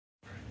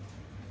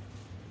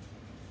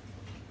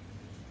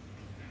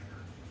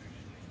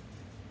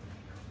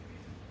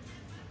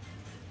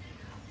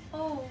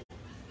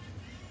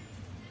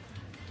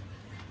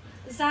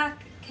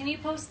Zach, can you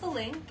post the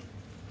link?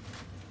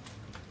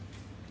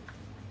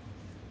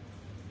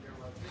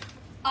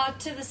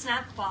 To the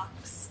snack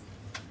box.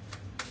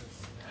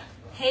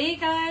 Hey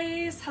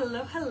guys,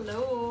 hello,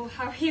 hello.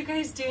 How are you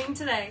guys doing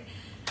today?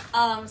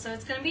 So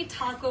it's gonna be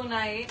taco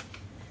night.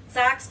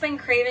 Zach's been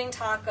craving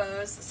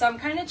tacos, so I'm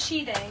kind of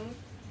cheating,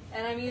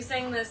 and I'm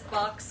using this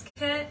box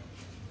kit,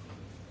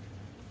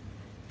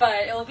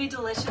 but it'll be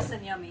delicious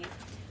and yummy.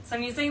 So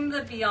I'm using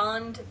the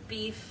Beyond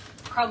Beef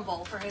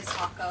crumble for his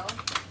taco.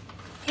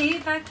 Hey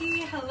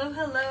Becky, hello,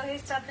 hello. Hey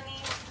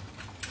Stephanie.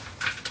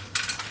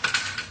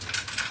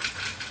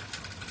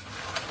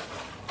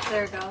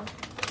 There we go.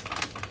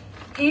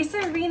 Hey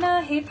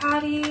Serena, hey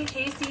Patty,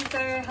 hey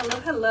Caesar, hello,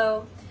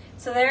 hello.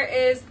 So there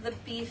is the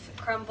beef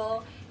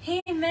crumble.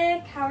 Hey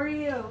Mick, how are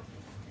you?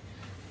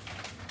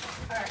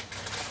 Alright,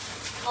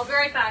 I'll be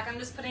right back. I'm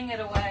just putting it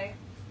away.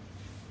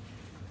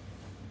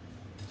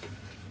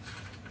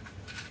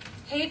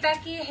 Hey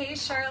Becky, hey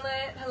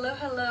Charlotte, hello,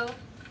 hello.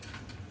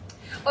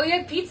 Oh, you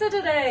had pizza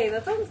today.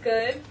 That sounds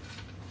good.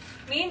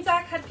 Me and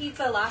Zach had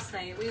pizza last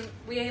night.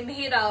 We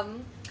made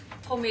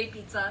homemade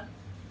pizza.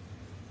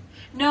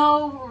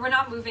 No, we're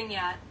not moving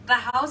yet. The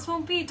house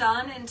won't be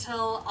done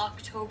until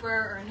October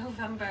or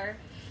November.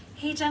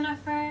 Hey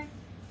Jennifer.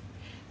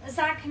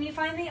 Zach, can you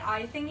find the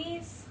eye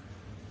thingies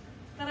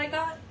that I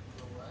got?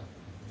 The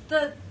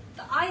what?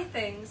 The eye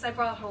things I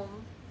brought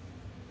home.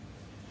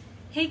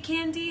 Hey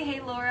Candy, hey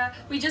Laura.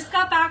 We just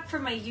got back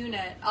from my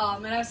unit,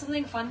 and I have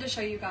something fun to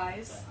show you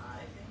guys. The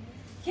eye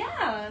thingies?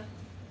 Yeah.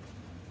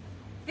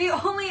 The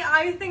only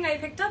eye thing I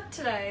picked up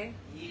today.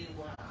 You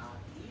want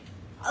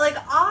like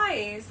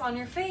eyes on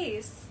your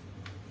face.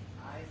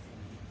 Eye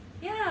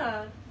thingy?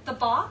 Yeah. The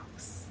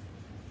box.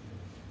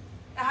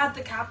 It had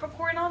the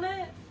Capricorn on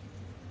it.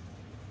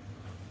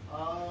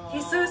 Oh.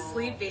 He's so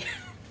sleepy.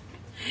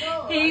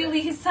 No, hey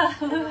Lisa,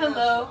 hello,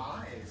 hello.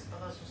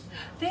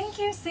 Thank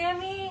you,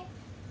 Sammy.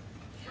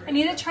 I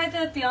need to try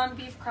the Beyond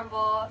Beef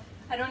crumble.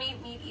 I don't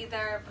eat meat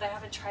either, but I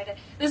haven't tried it.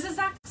 This is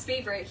Zach's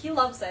favorite. He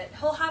loves it.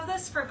 He'll have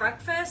this for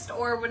breakfast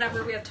or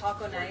whenever we have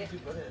taco night. Where did you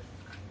put it?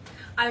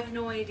 I have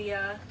no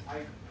idea.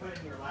 I put it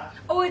in your lap.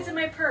 Oh, it's in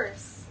my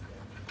purse.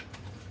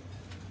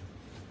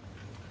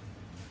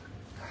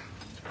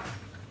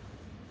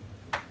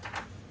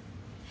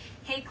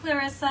 Hey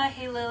Clarissa,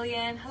 hey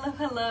Lillian, hello,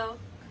 hello.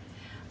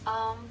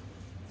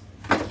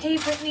 Hey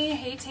Brittany,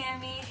 hey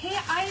Tammy, hey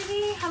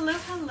Ivy, hello,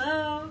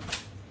 hello.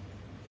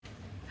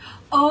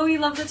 Oh, you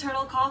love the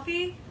turtle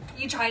coffee?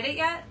 You tried it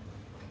yet?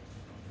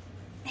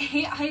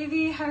 Hey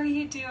Ivy, how are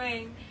you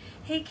doing?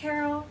 Hey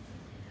Carol.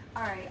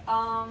 Alright,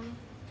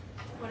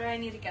 what do I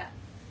need to get?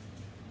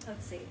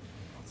 Let's see.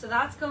 So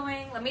that's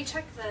going, let me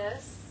check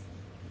this.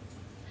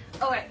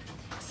 Okay,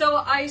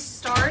 so I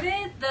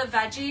started the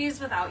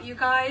veggies without you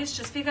guys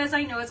just because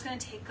I know it's gonna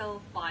take a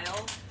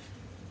while.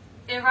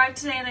 It arrived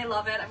today and I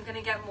love it. I'm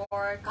gonna get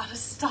more. Gotta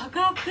stock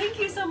up. Thank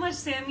you so much,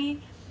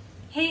 Sammy.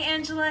 Hey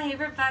Angela, hey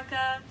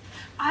Rebecca.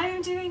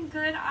 I'm doing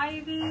good,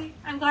 Ivy.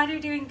 I'm glad you're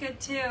doing good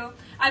too.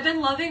 I've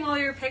been loving all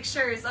your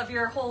pictures of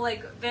your whole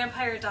like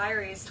Vampire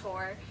Diaries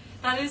tour.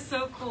 That is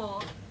so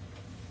cool.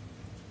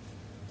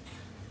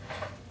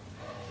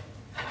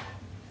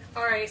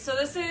 Alright, so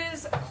this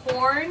is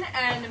corn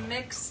and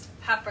mixed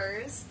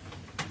peppers.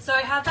 So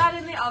I have that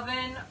in the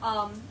oven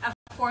at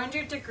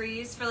 400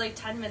 degrees for like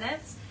 10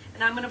 minutes,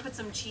 and I'm going to put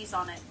some cheese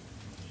on it.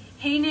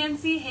 Hey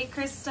Nancy, hey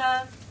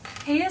Krista,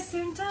 hey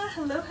Asunta,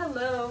 hello,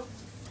 hello.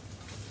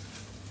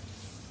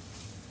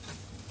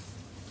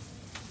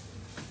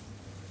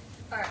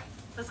 Alright,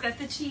 let's get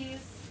the cheese.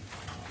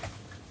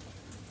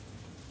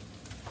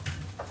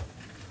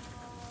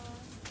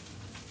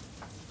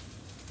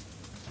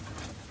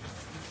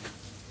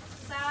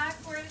 Zach,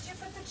 where did you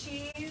put the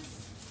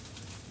cheese?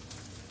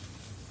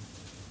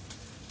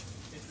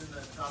 It's in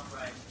the top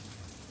right.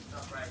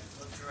 Top right.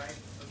 Look to right.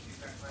 Look to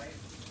your right.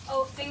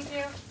 Oh, thank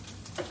you.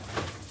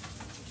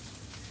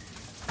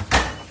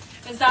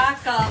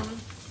 Zach,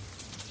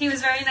 he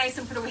was very nice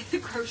and put away the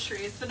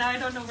groceries, but now I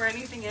don't know where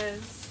anything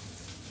is.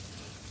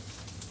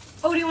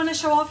 Oh, do you want to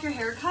show off your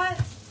haircut?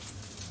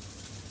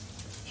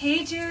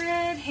 Hey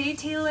Jared, hey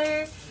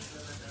Taylor.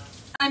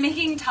 I'm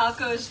making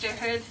tacos,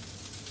 Jared.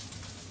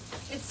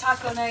 It's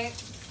taco night.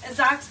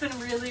 Zach's been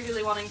really,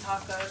 really wanting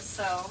tacos,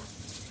 so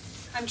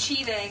I'm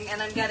cheating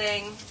and I'm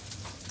getting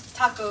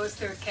tacos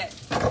through a kit.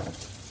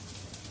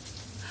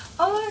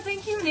 Oh,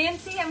 thank you,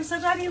 Nancy. I'm so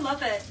glad you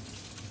love it.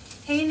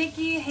 Hey,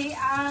 Nikki. Hey,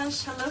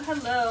 Ash. Hello,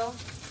 hello.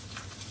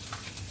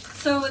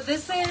 So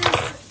this is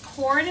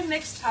corn and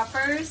mixed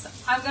peppers.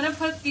 I'm going to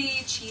put the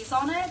cheese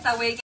on it. That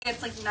way it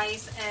gets like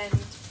nice and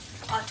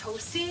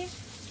toasty.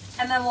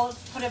 And then we'll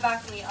put it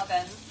back in the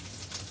oven.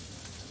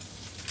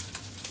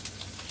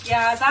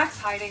 Yeah, Zach's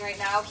hiding right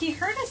now. He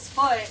hurt his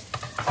foot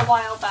a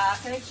while back,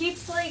 and it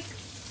keeps, like,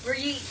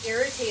 really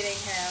irritating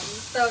him.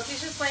 So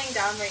he's just laying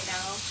down right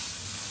now.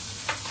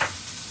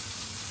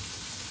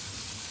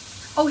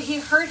 Oh, he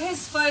hurt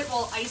his foot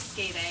while ice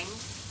skating.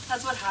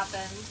 That's what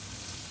happened.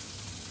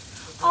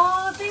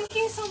 Oh, thank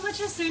you so much,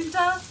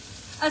 Asunta.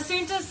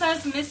 Asunta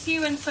says, miss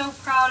you and so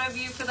proud of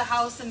you for the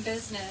house and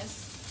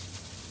business.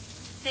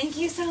 Thank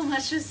you so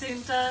much,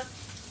 Asunta.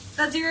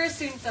 That's your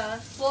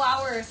Asunta. Well,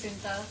 our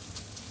Asunta.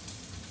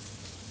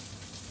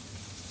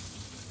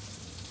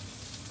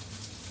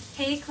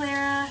 Hey,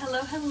 Clara. Hello,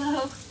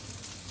 hello.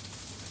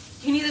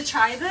 You need to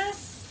try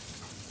this?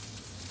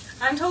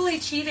 I'm totally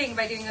cheating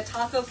by doing a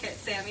taco kit,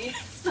 Sammy.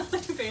 It's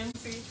nothing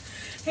fancy.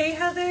 Hey,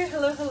 Heather.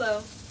 Hello,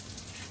 hello.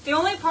 The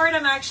only part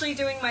I'm actually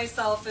doing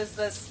myself is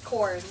this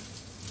corn.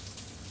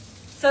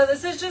 So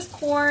this is just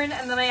corn,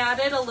 and then I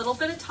added a little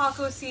bit of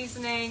taco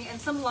seasoning and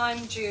some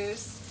lime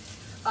juice.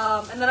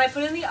 And then I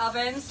put it in the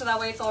oven, so that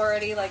way it's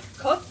already like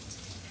cooked.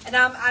 And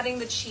now I'm adding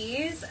the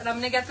cheese, and I'm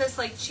gonna get this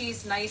like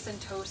cheese nice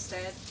and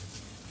toasted.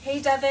 Hey,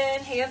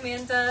 Devin. Hey,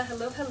 Amanda.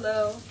 Hello,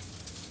 hello.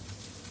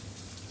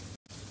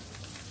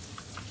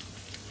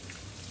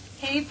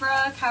 Hey,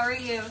 Brooke. How are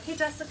you? Hey,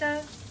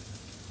 Jessica.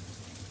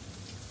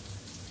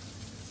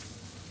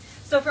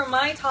 So for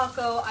my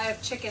taco, I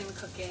have chicken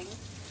cooking.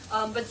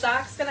 But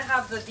Zach's gonna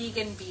have the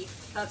vegan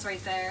beef. That's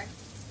right there.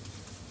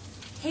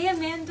 Hey,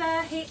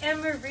 Amanda. Hey,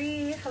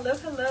 Anne-Marie. Hello,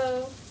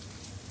 hello.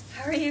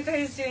 How are you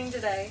guys doing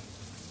today?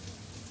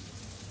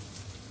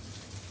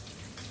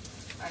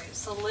 All right,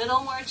 just a little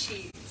more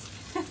cheese.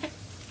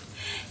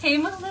 Hey,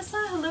 Melissa.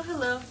 Hello,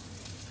 hello.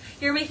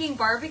 You're making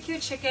barbecue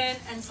chicken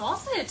and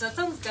sausage. That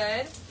sounds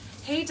good.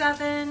 Hey,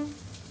 Devin.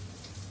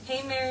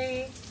 Hey,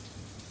 Mary.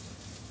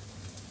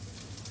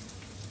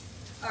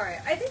 All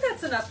right, I think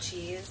that's enough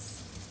cheese.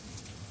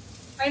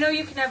 I know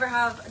you can never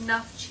have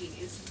enough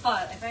cheese,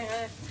 but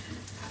I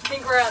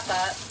think we're at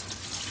that.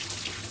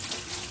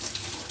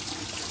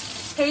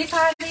 Hey,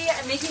 Patty,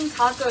 I'm making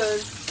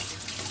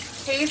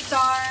tacos. Hey,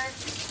 Star.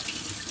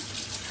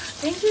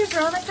 Thank you,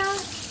 Veronica.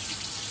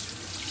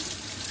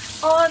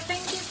 Oh,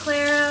 thank you,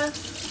 Clara.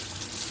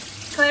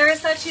 Clara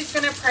said she's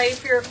going to pray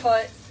for your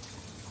foot.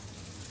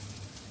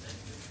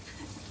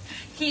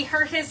 He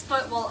hurt his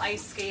foot while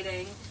ice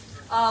skating.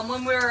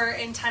 When we were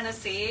in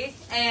Tennessee,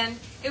 and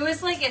it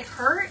was like it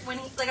hurt when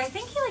he I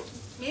think he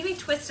maybe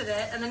twisted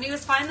it, and then he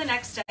was fine the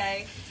next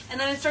day, and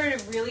then it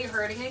started really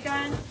hurting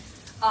again.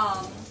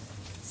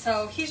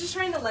 So he's just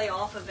trying to lay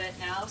off of it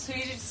now. So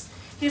he just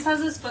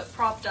has his foot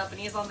propped up and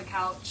he's on the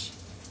couch.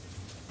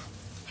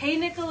 Hey,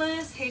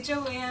 Nicholas. Hey,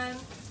 Joanne.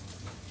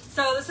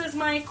 So this is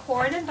my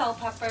corn and bell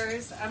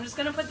peppers. I'm just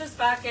gonna put this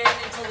back in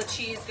until the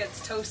cheese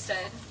gets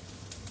toasted.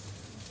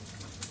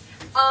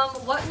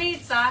 What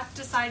made Zach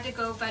decide to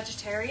go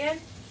vegetarian?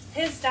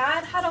 His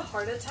dad had a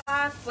heart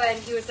attack when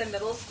he was in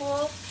middle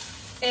school,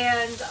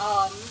 and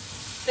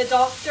the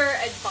doctor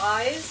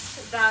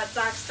advised that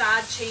Zach's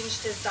dad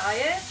changed his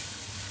diet.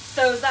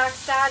 So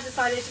Zach's dad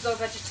decided to go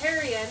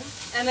vegetarian,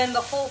 and then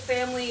the whole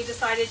family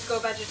decided to go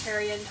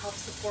vegetarian to help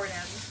support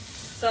him.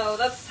 So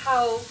that's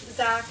how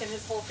Zach and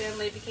his whole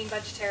family became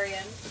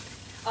vegetarian.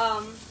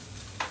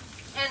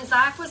 And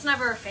Zach was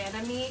never a fan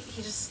of meat.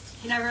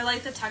 He never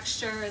liked the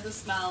texture or the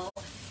smell,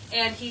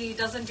 and he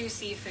doesn't do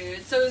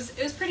seafood. So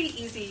it was pretty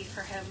easy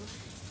for him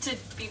to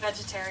be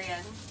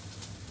vegetarian.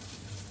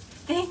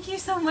 Thank you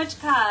so much,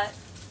 Pat.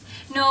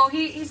 No,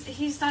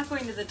 he's not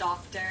going to the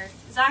doctor.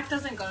 Zach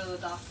doesn't go to the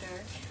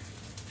doctor.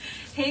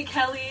 Hey,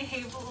 Kelly.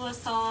 Hey,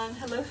 Lasan.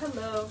 Hello,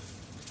 hello.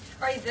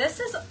 All right, this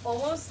is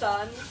almost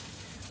done.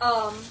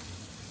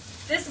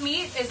 This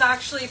meat is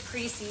actually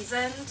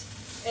pre-seasoned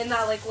in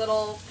that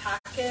little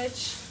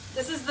package.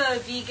 This is the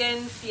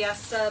vegan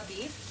Fiesta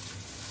beef.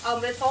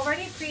 It's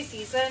already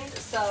pre-seasoned,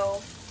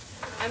 so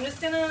I'm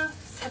just gonna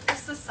set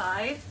this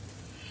aside.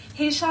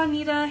 Hey,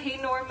 Shawnita.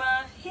 Hey,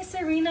 Norma. Hey,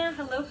 Serena.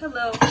 Hello,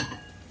 hello.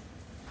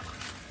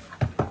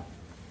 I'm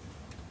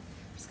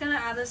just gonna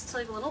add this to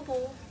a little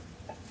bowl.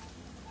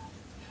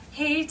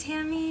 Hey,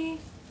 Tammy.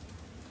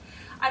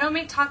 I don't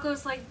make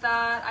tacos like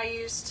that. I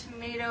use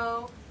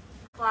tomato,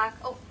 black.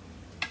 Oh,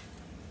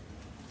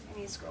 I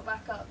need to scroll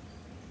back up.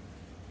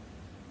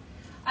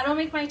 I don't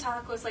make my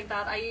tacos like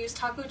that. I use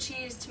taco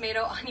cheese,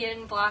 tomato,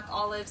 onion, black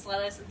olives,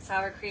 lettuce, and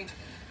sour cream.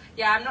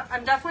 Yeah,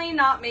 I'm definitely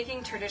not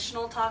making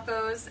traditional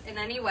tacos in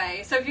any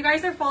way. So if you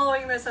guys are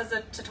following this as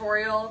a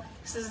tutorial,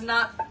 this is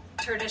not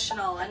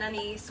traditional in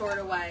any sort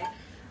of way.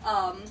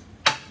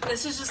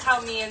 This is just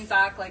how me and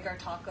Zach like our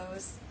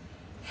tacos.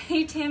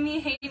 Hey,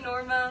 Tammy. Hey,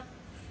 Norma.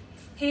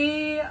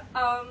 Hey,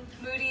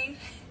 Moody.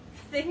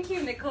 Thank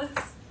you,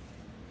 Nicholas.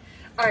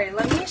 All right,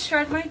 let me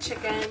shred my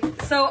chicken.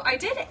 So I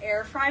did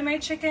air fry my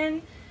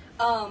chicken,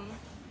 but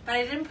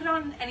I didn't put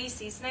on any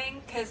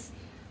seasoning because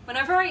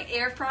whenever I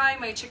air fry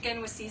my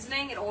chicken with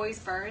seasoning, it always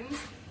burns.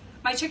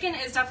 My chicken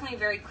is definitely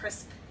very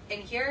crisp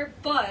in here,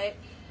 but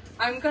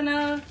I'm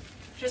gonna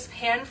just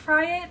pan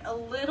fry it a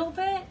little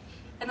bit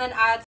and then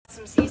add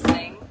some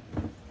seasoning.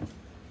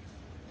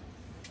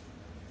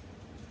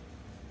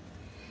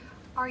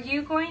 Are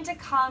you going to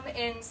come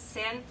in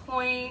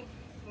Sandpoint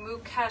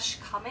Mukesh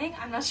coming?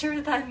 I'm not sure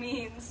what that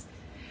means.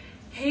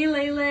 Hey,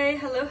 Lele.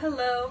 Hello,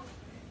 hello.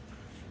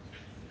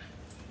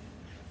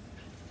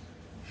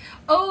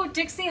 Oh,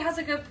 Dixie has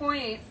a good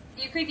point.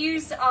 You could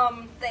use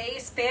the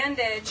Ace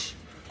bandage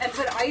and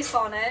put ice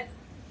on it.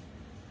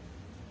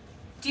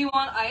 Do you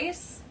want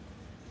ice?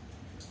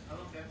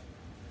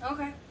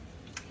 Okay.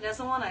 He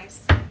doesn't want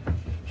ice.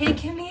 Hey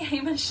Kimmy,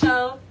 hey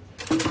Michelle,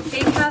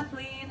 hey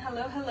Kathleen,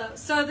 hello, hello.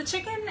 So the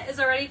chicken is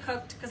already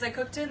cooked because I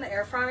cooked it in the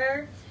air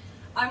fryer.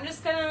 I'm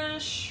just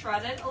gonna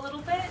shred it a little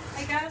bit,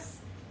 I guess.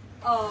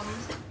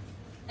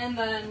 And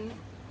then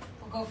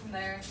we'll go from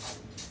there.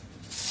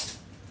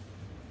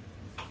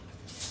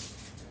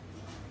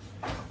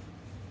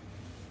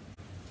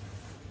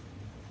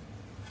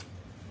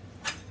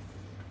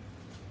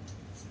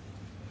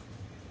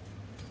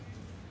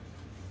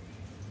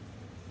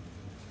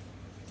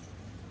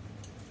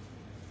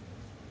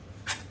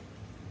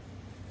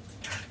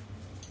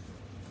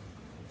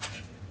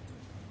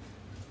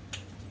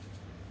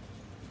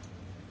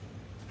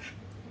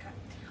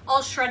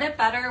 I'll shred it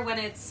better when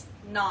it's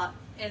not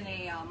in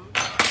a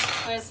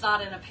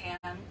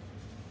pan.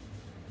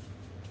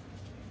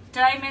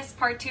 Did I miss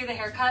part 2 of the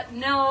haircut?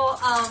 No,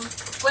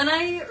 when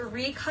I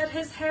recut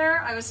his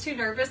hair, I was too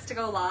nervous to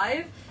go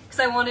live because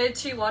I wanted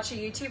to watch a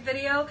YouTube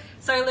video.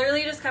 So I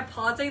literally just kept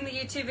pausing the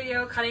YouTube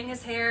video, cutting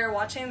his hair,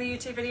 watching the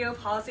YouTube video,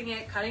 pausing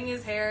it, cutting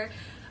his hair.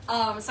 So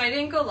I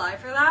didn't go live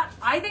for that.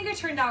 I think it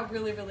turned out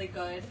really, really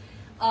good.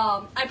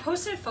 I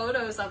posted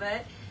photos of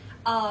it.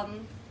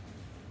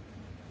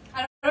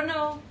 I don't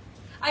know.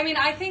 I mean,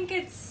 I think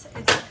it's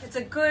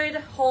a good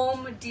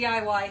home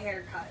DIY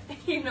haircut.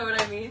 You know what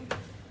I mean?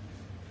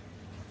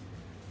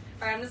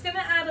 All right, I'm just gonna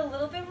add a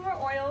little bit more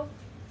oil.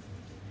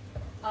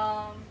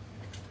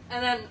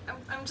 And then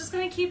I'm just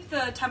gonna keep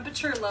the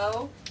temperature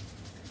low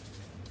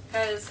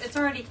because it's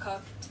already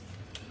cooked.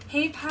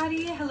 Hey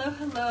Patty, hello,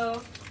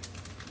 hello.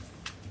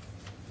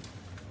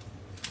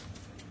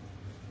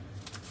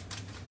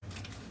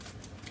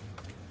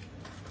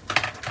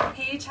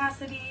 Hey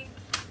Chastity.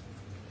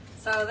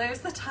 So there's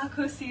the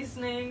taco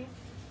seasoning.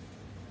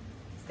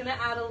 Just gonna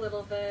add a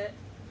little bit.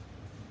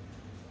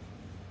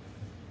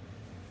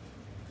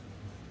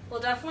 We'll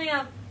definitely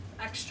have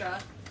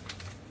extra.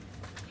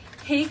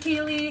 Hey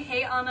Kaylee,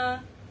 hey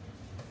Anna.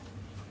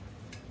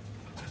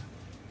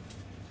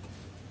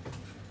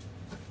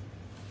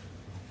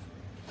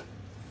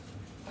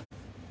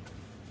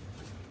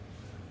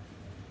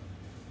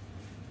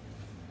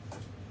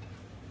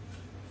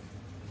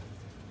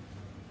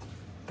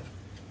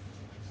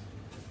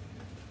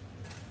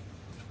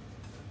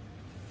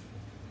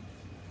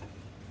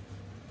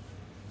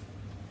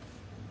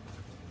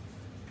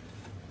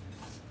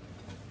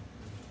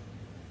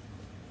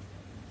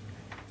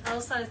 I'll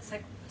just let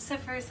it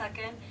sit for a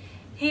second.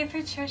 Hey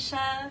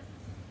Patricia.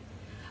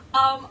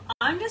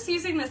 I'm just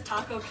using this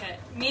taco kit.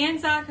 Me and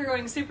Zach are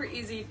going super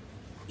easy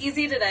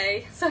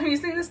today. So I'm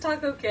using this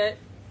taco kit.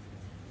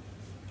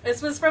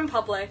 This was from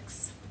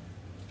Publix.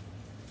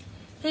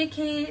 Hey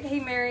Kate, hey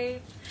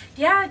Mary.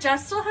 Yeah,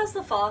 Jess still has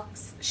the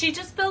fox. She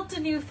just built a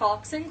new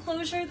fox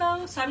enclosure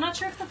though, so I'm not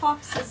sure if the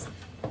fox is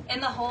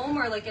in the home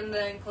or like in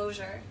the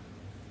enclosure.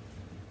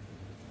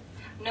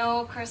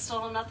 No,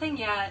 Crystal, nothing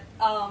yet.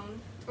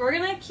 We're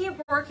gonna keep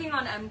working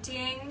on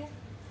emptying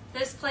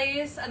this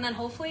place and then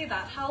hopefully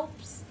that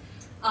helps.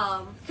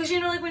 Cause you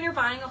know, like when you're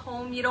buying a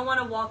home, you don't want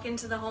to walk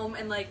into the home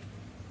and like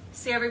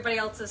see everybody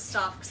else's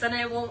stuff, cause then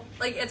it won't,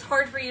 like, it's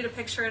hard for you to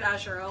picture it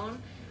as your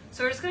own.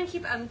 So we're just gonna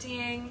keep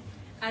emptying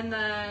and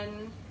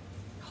then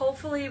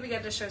hopefully we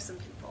get to show some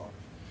people.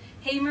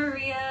 Hey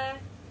Maria,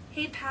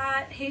 hey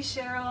Pat, hey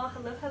Cheryl,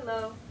 hello,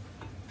 hello.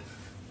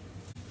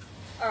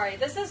 All right,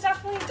 this is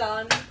definitely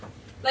done.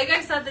 Like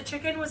I said, the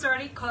chicken was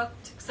already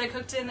cooked because I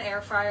cooked it in the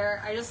air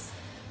fryer. I just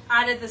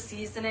added the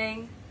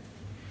seasoning.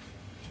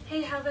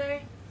 Hey Heather.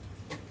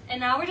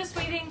 And now we're just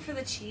waiting for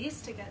the cheese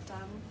to get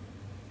done.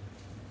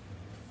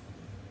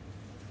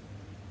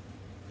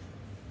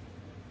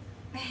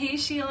 Hey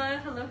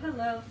Sheila, hello,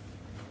 hello.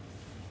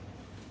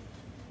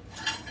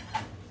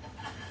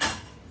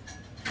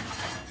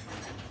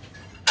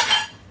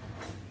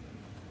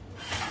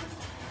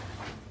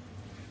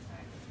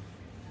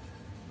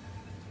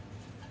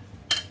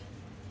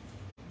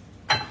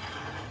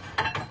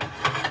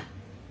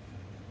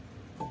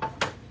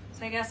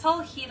 I guess I'll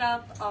heat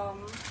up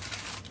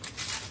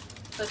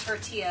the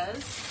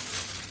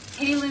tortillas.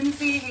 Hey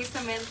Lindsay, hey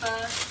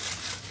Samantha.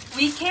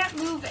 We can't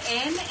move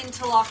in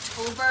until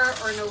October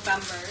or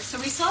November, so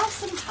we still have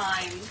some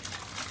time.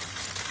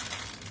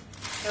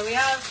 So we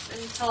have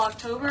until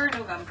October or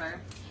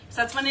November.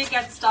 So that's when it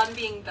gets done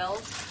being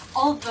built.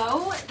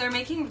 Although they're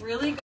making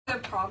really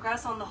good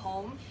progress on the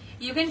home.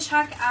 You can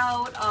check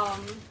out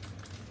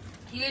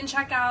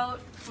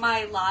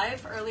my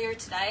live earlier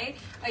today.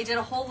 I did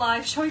a whole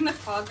live showing the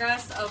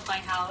progress of my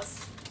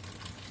house.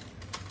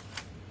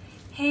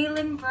 Hey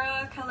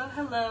Lynbrook, hello,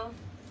 hello.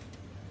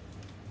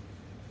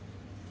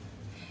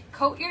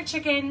 Coat your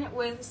chicken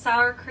with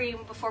sour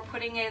cream before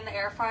putting it in the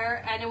air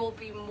fryer and it will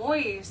be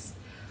moist.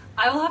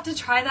 I will have to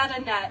try that,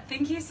 Annette.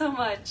 Thank you so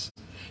much.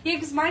 Yeah,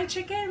 because my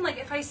chicken, like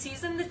if I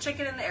season the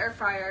chicken in the air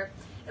fryer,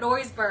 it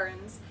always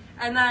burns.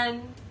 And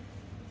then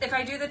if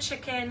I do the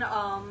chicken,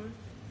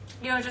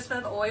 you know, just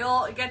with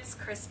oil, it gets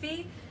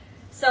crispy.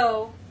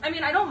 So, I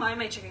mean, I don't mind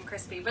my chicken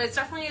crispy, but it's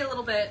definitely a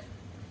little bit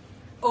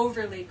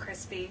overly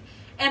crispy.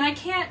 And I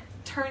can't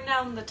turn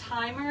down the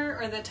timer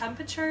or the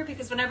temperature,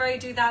 because whenever I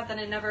do that, then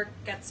it never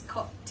gets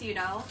cooked, you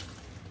know?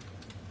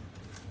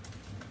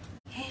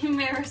 Hey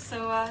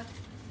Marisoa,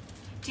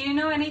 do you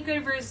know any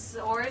good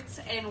resorts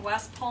in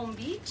West Palm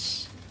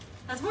Beach?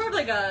 That's more of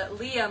like a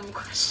Liam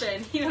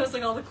question. He knows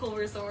like all the cool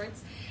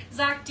resorts.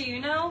 Zach, do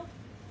you know?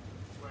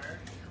 Where?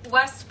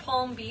 West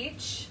Palm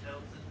Beach.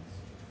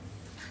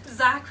 Hilton's.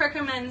 Zach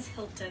recommends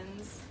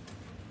Hilton's.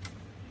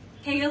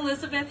 Hey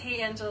Elizabeth,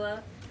 hey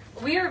Angela.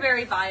 We are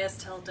very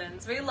biased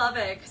Hiltons. We love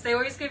it because they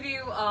always give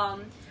you,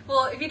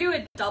 well, if you do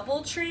a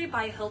DoubleTree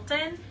by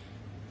Hilton,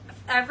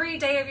 every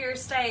day of your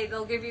stay,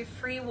 they'll give you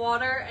free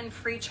water and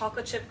free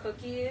chocolate chip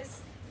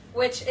cookies,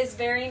 which is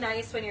very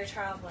nice when you're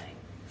traveling.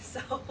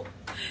 So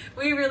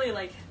we really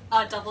like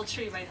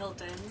DoubleTree by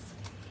Hilton's.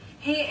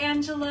 Hey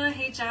Angela,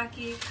 hey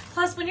Jackie.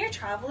 Plus when you're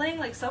traveling,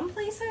 like some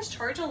places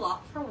charge a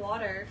lot for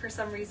water for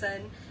some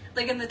reason,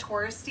 like in the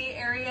touristy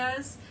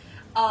areas.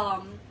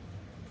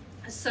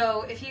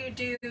 So if you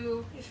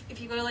do,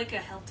 if you go to like a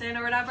Hilton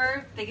or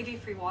whatever, they give you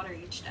free water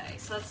each day.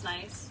 So that's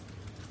nice.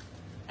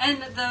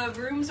 And the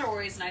rooms are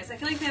always nice. I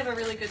feel like they have a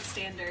really good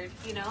standard,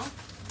 you know?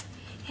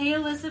 Hey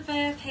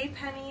Elizabeth, hey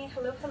Penny,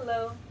 hello,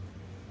 hello.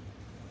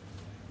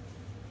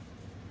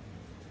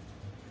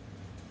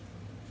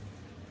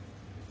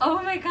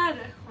 Oh my god,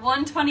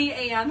 1:20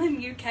 a.m.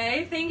 in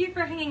UK. Thank you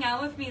for hanging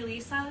out with me,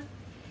 Lisa.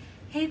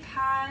 Hey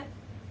Pat.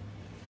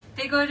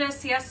 They go to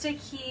Siesta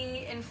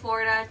Key in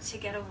Florida to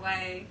get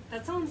away.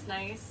 That sounds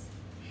nice.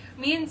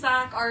 Me and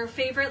Zach, our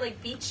favorite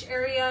like beach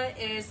area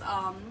is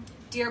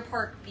Deer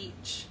Park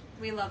Beach.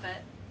 We love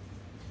it.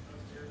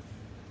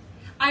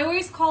 I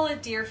always call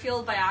it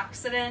Deerfield by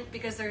accident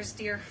because there's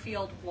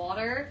Deerfield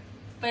water,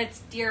 but it's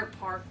Deer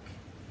Park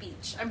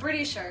Beach. I'm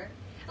pretty sure.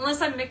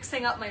 Unless I'm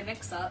mixing up my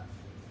mix-up.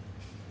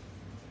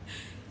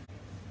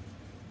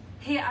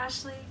 Hey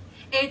Ashley,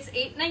 it's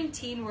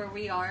 8:19 where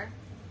we are.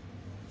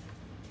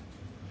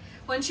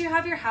 Once you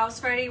have your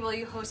house ready, will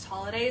you host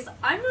holidays?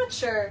 I'm not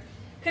sure,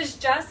 because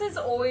Jess is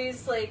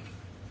always like,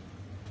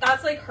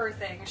 that's like her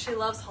thing. She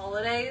loves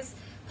holidays.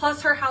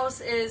 Plus her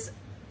house is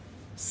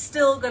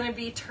still going to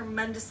be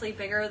tremendously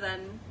bigger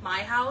than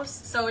my house,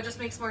 so it just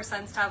makes more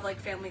sense to have like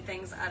family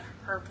things at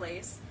her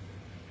place,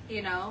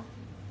 you know?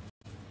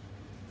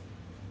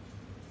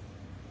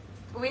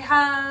 We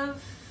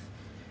have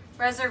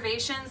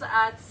reservations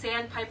at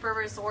Sandpiper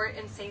Resort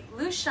in St.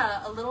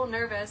 Lucia. A little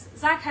nervous.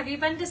 Zach, have you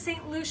been to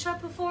St. Lucia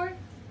before?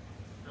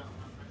 No,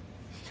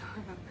 I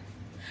don't remember.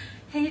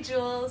 Hey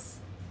Jules.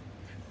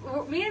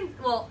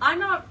 Well, I'm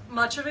not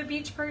much of a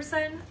beach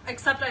person,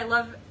 except I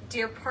love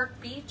Deer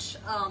Park Beach,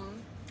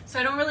 so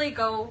I don't really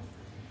go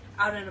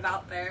out and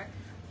about there.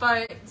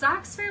 But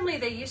Zach's family,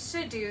 they used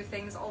to do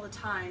things all the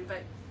time,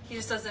 but he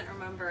just doesn't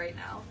remember right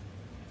now.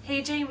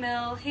 Hey J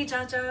Mill, hey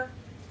Jaja.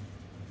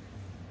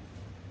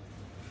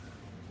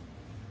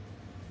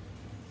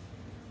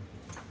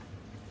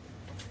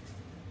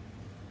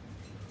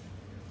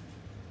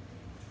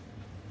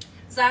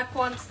 Zach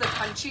wants the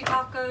crunchy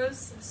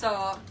tacos,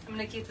 so I'm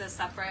gonna keep this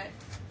separate.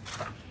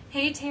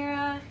 Hey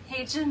Tara,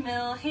 hey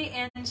Jamil,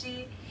 hey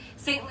Angie.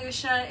 St.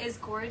 Lucia is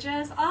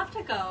gorgeous. I'll have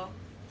to go.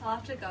 I'll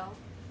have to go.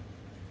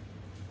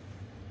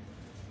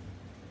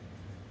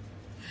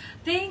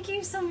 Thank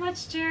you so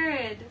much,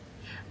 Jared.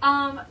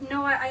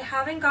 No, I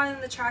haven't gotten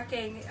the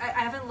tracking. I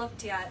haven't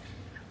looked yet.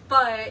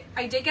 But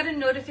I did get a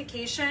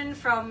notification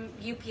from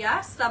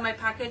UPS that my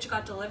package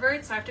got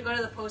delivered, so I have to go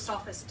to the post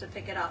office to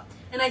pick it up.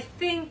 And I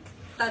think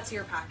that's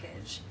your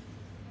package.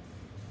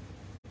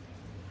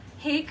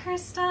 Hey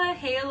Krista,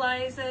 hey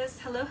Elizas,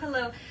 hello,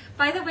 hello.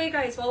 By the way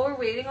guys, while we're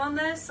waiting on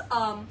this,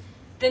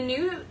 the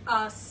new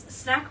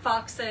snack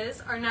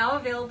boxes are now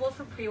available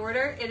for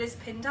pre-order. It is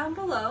pinned down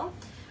below.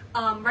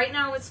 Right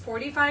now it's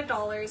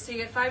 $45, so you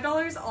get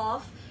 $5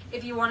 off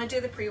if you want to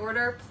do the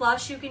pre-order,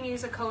 plus you can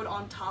use a code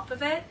on top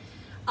of it.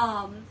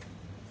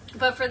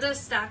 But for the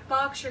snack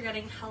box, you're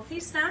getting healthy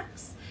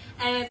snacks,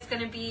 and it's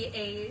going to be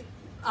a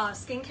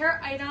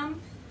skincare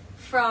item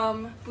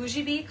from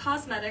Bougie Bee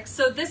Cosmetics.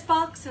 So this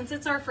box, since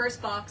it's our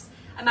first box,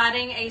 I'm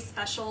adding a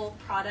special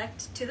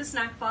product to the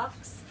snack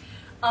box.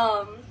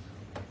 And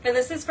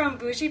this is from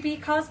Bougie Bee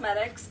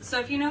Cosmetics. So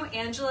if you know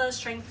Angela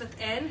Strength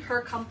Within,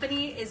 her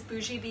company is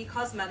Bougie Bee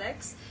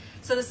Cosmetics.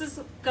 So this is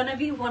gonna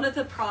be one of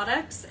the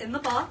products in the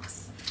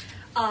box.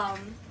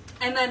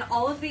 And then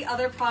all of the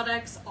other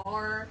products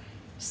are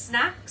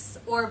snacks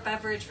or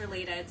beverage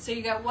related. So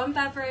you get one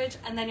beverage,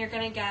 and then you're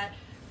gonna get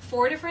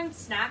 4 different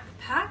snack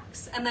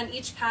packs, and then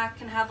each pack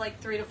can have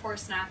like 3 to 4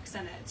 snacks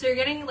in it. So you're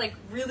getting like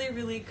really,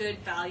 really good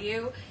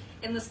value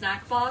in the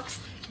snack box.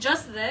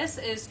 Just this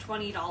is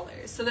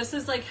 $20. So this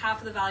is like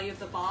half the value of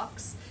the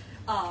box.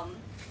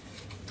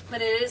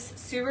 But it is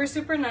super,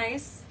 super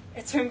nice.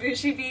 It's from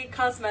Bougie Bee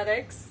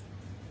Cosmetics.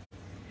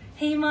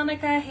 Hey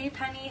Monica, hey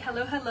Penny,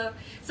 hello, hello.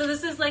 So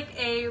this is like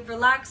a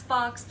relax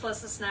box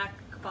plus a snack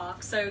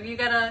box. So you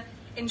gotta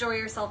enjoy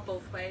yourself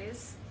both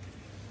ways.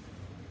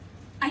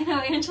 I know,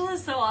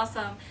 Angela's so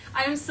awesome.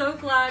 I am so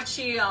glad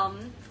she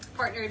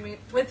partnered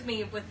with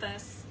me with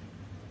this.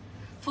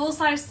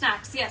 Full-size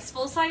snacks. Yes,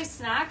 full-size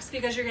snacks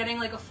because you're getting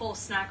like a full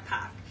snack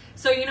pack.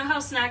 So you know how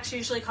snacks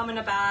usually come in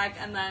a bag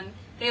and then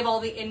they have all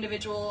the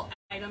individual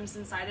items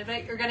inside of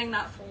it? You're getting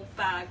that full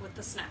bag with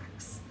the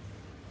snacks.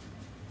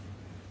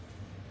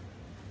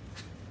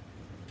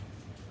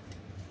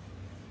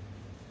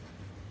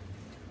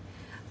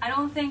 I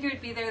don't think it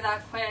would be there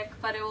that quick,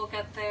 but it will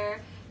get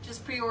there.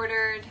 Just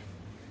pre-ordered.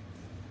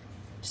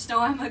 Just know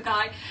I'm a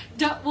guy.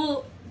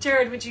 Well,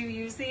 Jared, would you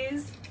use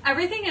these?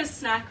 Everything is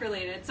snack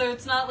related, so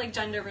it's not like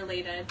gender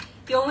related.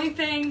 The only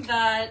thing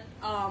that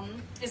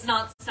is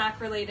not snack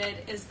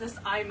related is this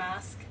eye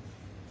mask.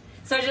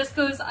 So it just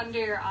goes under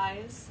your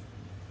eyes.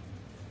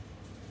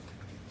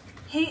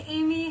 Hey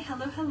Amy,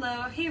 hello,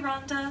 hello. Hey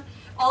Rhonda.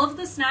 All of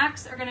the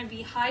snacks are gonna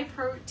be high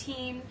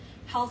protein,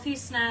 healthy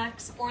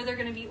snacks, or they're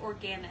gonna be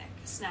organic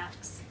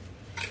snacks.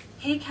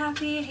 Hey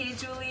Kathy, hey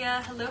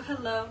Julia, hello,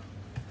 hello.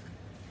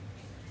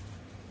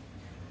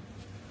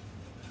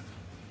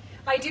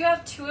 I do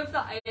have 2 of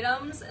the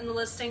items in the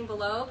listing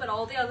below, but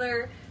all the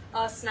other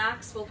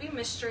snacks will be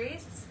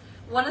mysteries.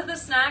 One of the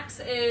snacks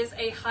is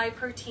a high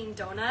protein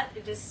donut.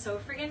 It is so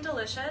freaking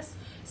delicious.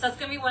 So that's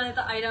gonna be one of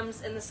the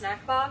items in the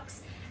snack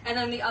box. And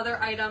then the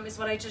other item is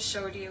what I just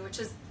showed you, which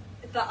is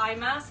the eye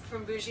mask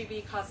from Bougie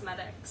Bee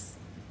Cosmetics.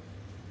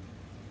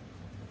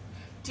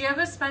 Do you have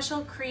a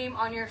special cream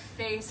on your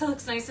face? It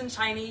looks nice and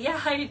shiny.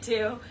 Yeah, I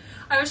do.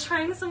 I was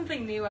trying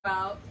something new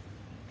out.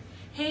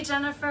 Hey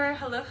Jennifer,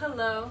 hello,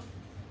 hello.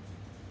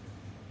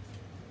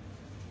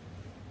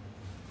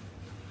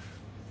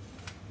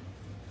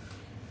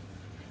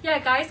 Yeah,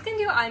 guys can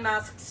do eye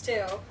masks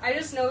too. I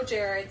just know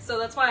Jared, so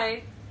that's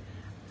why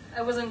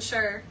I wasn't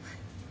sure.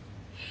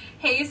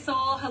 Hey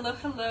Soul, hello,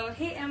 hello.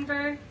 Hey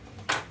Amber.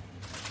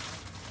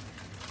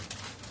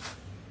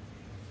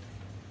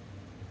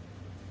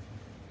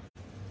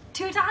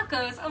 Two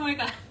tacos, oh my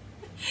god.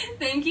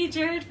 Thank you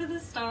Jared for the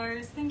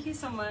stars. Thank you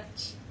so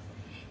much.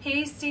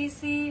 Hey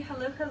Stacy,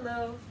 hello,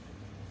 hello.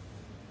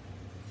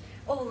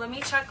 Oh, let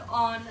me check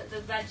on the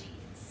veggies.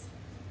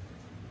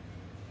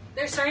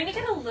 They're starting to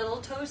get a little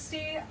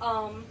toasty.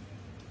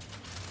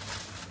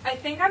 I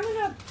think I'm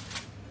gonna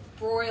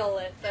broil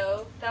it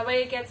though. That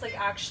way it gets like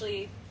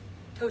actually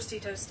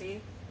toasty.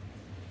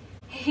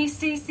 Hey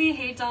Stacy,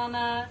 hey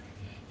Donna,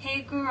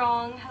 hey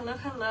Gurong, hello,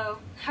 hello.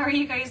 How are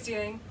you guys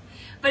doing?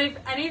 But if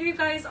any of you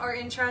guys are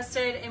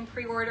interested in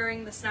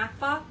pre-ordering the snack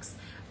box,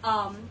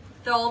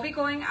 they'll all be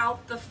going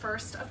out the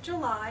 1st of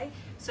July,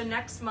 so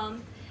next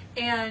month,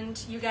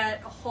 and you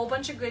get a whole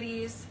bunch of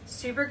goodies,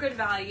 super good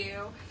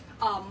value.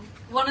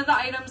 One of the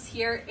items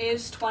here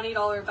is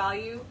 $20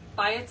 value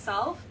by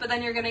itself, but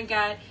then you're gonna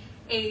get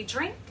a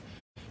drink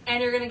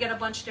and you're gonna get a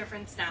bunch of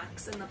different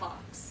snacks in the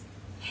box.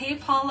 Hey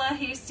Paula,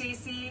 hey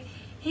Stacy,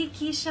 hey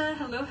Keisha,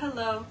 hello,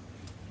 hello.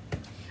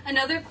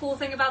 Another cool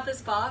thing about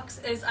this box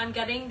is I'm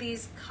getting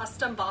these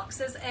custom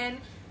boxes in.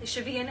 They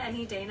should be in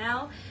any day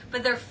now,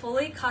 but they're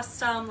fully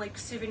custom like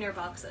souvenir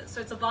boxes.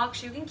 So it's a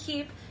box you can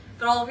keep,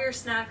 but all of your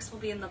snacks will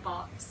be in the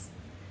box.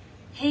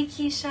 Hey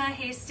Keisha,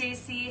 hey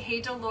Stacy,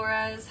 hey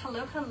Dolores,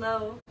 hello,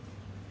 hello.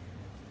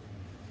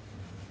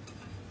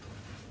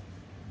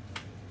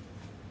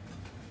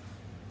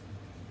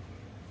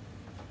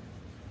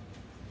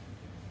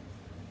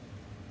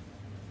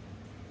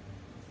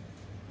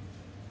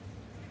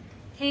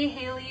 Hey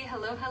Haley,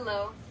 hello,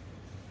 hello.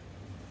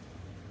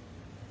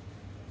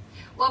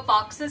 What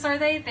boxes are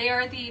they? They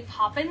are the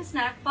Pop-In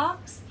Snack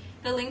Box.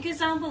 The link is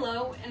down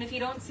below, and if you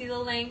don't see the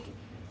link,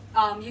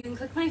 you can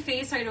click my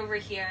face right over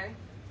here.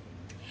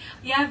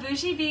 Yeah,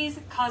 Bougie Bee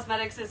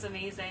Cosmetics is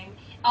amazing.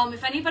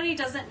 If anybody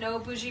doesn't know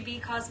Bougie Bee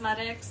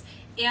Cosmetics,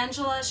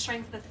 Angela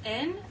Strength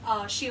Within,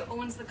 she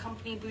owns the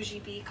company Bougie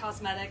Bee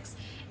Cosmetics,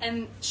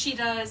 and she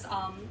does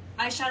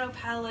eyeshadow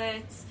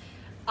palettes,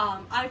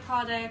 eye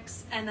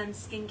products, and then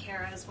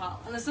skincare as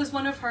well. And this is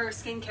one of her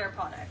skincare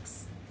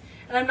products.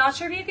 And I'm not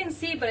sure if you can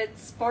see, but it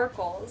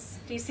sparkles.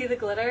 Do you see the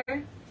glitter?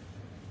 It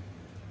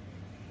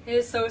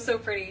is so, so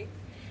pretty.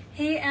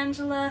 Hey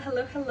Angela,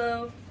 hello,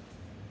 hello.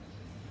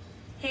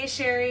 Hey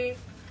Sherry.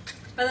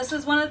 But this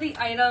is one of the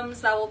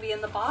items that will be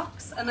in the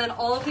box, and then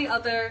all of the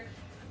other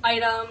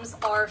items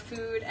are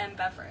food and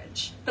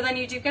beverage. But then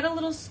you do get a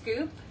little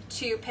scoop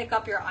to pick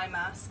up your eye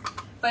mask.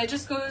 But it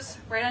just goes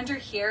right under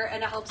here,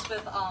 and it helps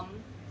with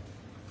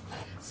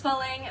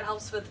swelling, it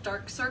helps with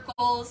dark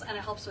circles, and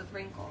it helps with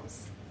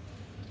wrinkles.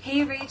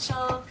 Hey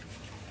Rachel.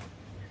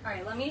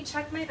 Alright, let me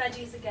check my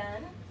veggies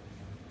again.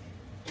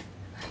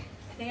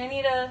 I think I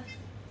need a...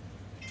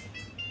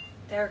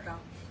 There we go.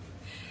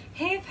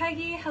 Hey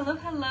Peggy, hello,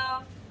 hello.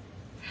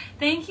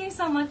 Thank you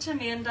so much,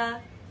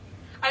 Amanda.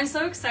 I'm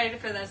so excited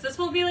for this. This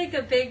will be like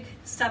a big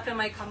step in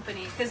my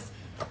company because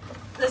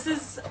this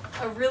is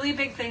a really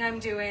big thing I'm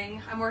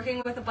doing. I'm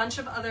working with a bunch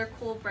of other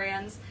cool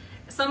brands.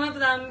 Some of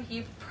them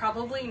you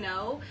probably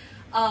know.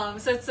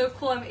 So it's so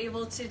cool I'm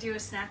able to do a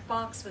snack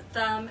box with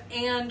them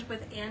and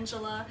with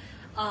Angela.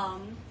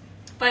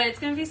 But it's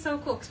going to be so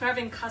cool because we're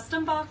having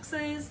custom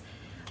boxes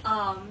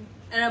and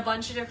a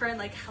bunch of different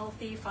like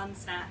healthy, fun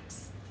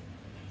snacks.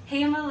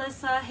 Hey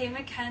Melissa, hey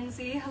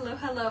Mackenzie, hello,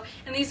 hello.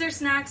 And these are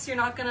snacks you're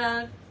not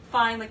gonna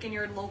find like in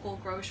your local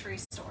grocery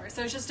store.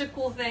 So it's just a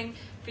cool thing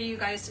for you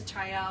guys to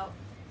try out.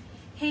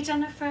 Hey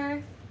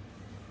Jennifer.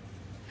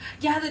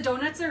 Yeah, the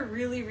donuts are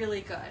really,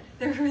 really good.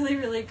 They're really,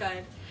 really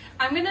good.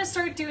 I'm gonna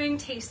start doing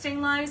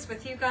tasting lives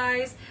with you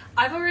guys.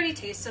 I've already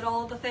tasted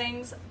all of the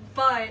things,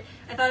 but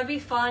I thought it'd be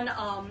fun.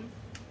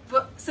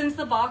 But since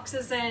the box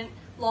isn't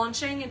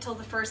launching until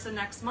the 1st of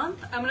next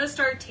month, I'm gonna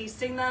start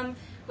tasting them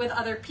with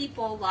other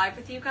people live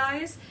with you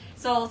guys.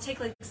 So I'll take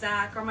like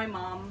Zach or my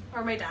mom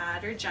or my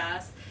dad or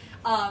Jess.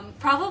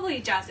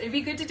 Probably Jess. It'd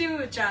be good to do it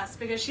with Jess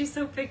because she's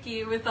so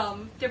picky with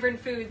different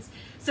foods.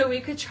 So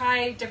we could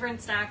try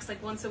different snacks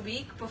like once a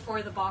week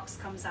before the box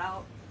comes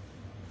out.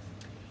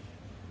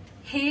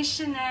 Hey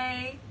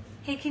Shanae.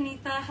 Hey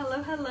Kanitha.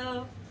 Hello,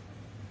 hello.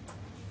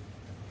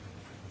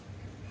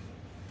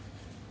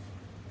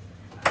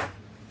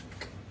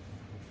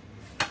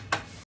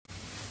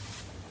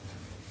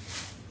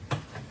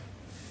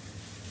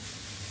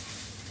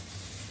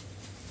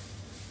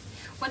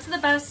 What's the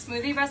best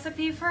smoothie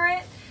recipe for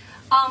it?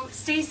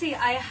 Stacy,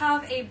 I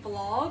have a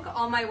blog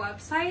on my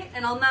website,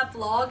 and on that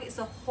blog is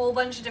a whole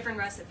bunch of different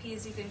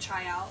recipes you can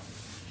try out.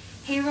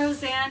 Hey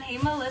Roseanne, hey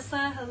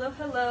Melissa, hello,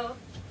 hello.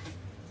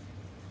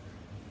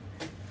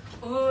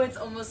 Oh, it's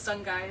almost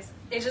done, guys.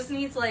 It just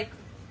needs like,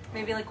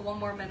 maybe like 1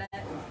 more minute.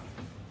 If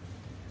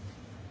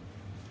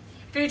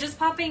you're just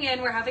popping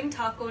in, we're having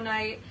taco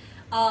night.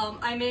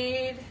 I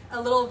made a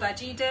little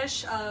veggie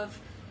dish of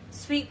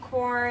sweet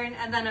corn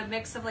and then a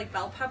mix of like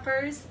bell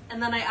peppers,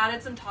 and then I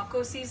added some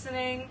taco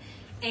seasoning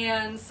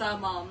and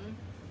some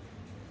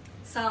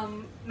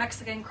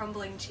Mexican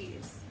crumbling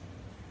cheese.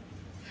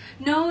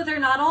 No, they're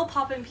not all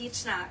Pop and Peach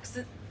snacks.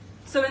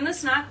 So in the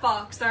snack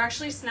box, they're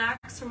actually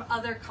snacks from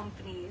other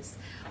companies,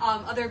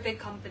 other big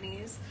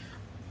companies.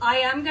 I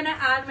am gonna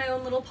add my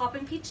own little Pop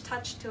and Peach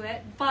touch to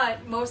it,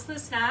 but most of the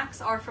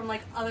snacks are from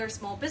like other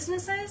small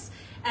businesses,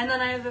 and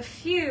then I have a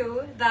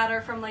few that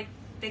are from like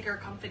bigger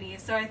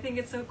companies, so I think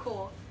it's so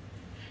cool.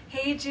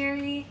 Hey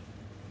Jerry.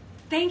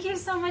 Thank you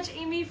so much,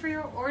 Amy, for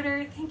your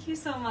order. Thank you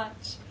so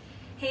much.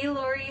 Hey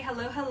Lori,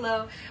 hello,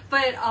 hello.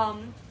 But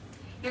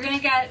you're gonna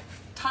get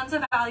tons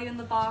of value in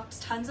the box,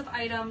 tons of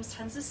items,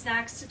 tons of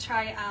snacks to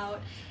try out,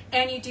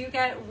 and you do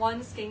get 1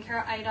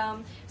 skincare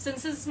item.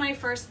 Since this is my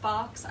first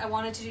box, I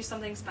wanted to do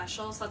something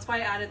special, so that's why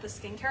I added the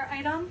skincare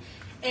item.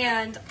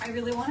 And I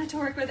really wanted to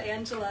work with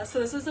Angela, so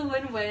this is a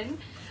win-win.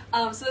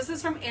 So this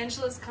is from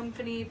Angela's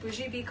company,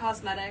 Bougie Bee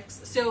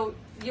Cosmetics. So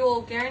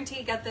you'll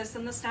guarantee get this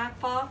in the snack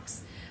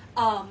box.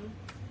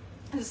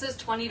 This is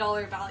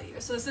 $20 value.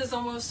 So this is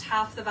almost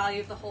half the value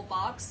of the whole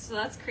box. So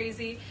that's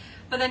crazy.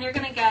 But then you're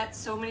gonna get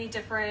so many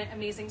different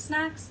amazing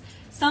snacks.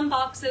 Some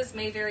boxes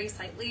may vary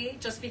slightly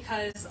just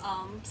because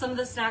some of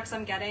the snacks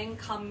I'm getting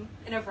come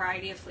in a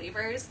variety of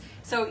flavors.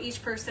 So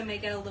each person may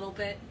get a little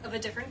bit of a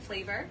different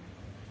flavor.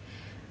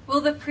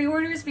 Will the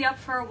pre-orders be up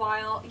for a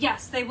while?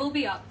 Yes, they will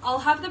be up. I'll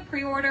have the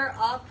pre-order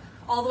up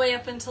all the way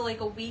up until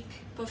like a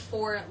week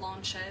before it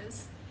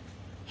launches.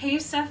 Hey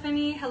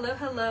Stephanie, hello,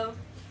 hello.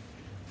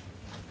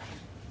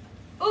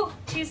 Oh,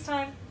 cheese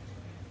time.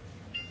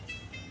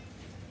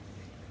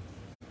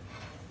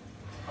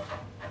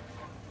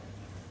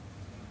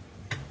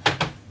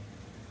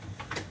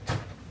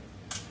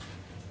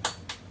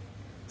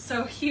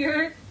 So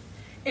here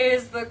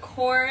is the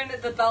corn,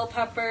 the bell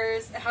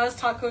peppers, it has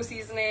taco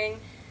seasoning,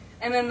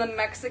 and then the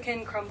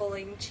Mexican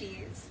crumbling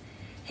cheese.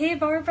 Hey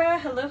Barbara,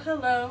 hello,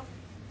 hello.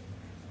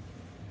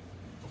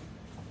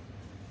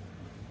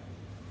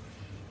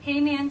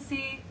 Hey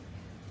Nancy.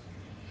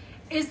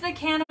 Is the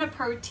can a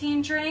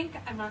protein drink?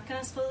 I'm not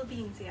gonna spill the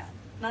beans yet.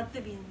 Not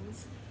the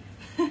beans.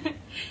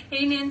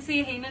 Hey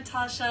Nancy, hey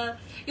Natasha.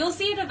 You'll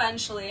see it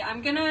eventually.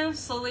 I'm gonna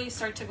slowly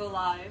start to go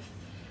live.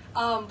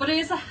 But it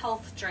is a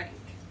health drink.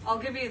 I'll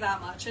give you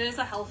that much. It is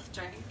a health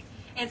drink.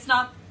 It's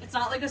not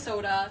like a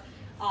soda.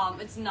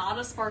 It's not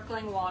a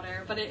sparkling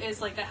water, but it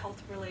is like a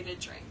health related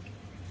drink.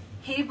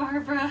 Hey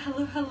Barbara,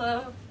 hello,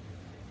 hello.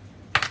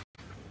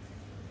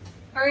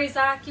 Alright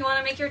Zach, you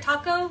wanna make your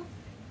taco?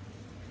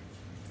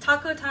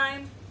 Taco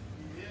time.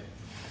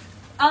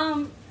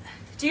 Yeah.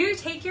 Do you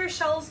take your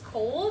shells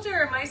cold,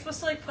 or am I supposed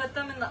to like put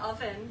them in the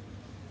oven?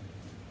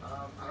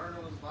 I don't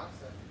know what the box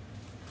said.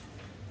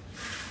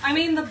 I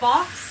mean, the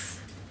box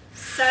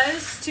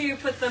says to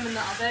put them in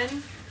the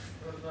oven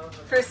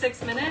for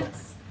 6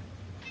 minutes.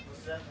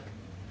 What's that?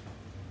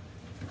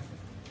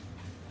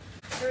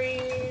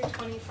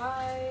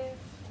 325.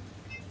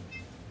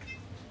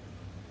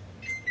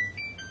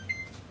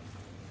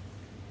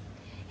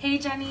 Hey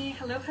Jenny,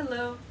 hello,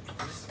 hello.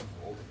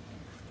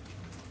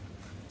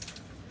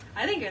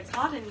 I think it's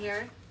hot in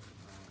here.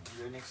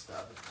 You're next to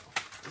it.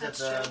 Is That's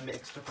that the true.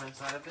 extra put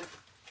inside of it?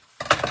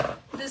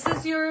 This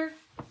is your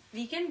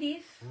vegan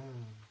beef.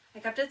 I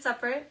kept it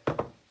separate.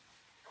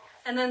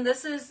 And then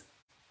this is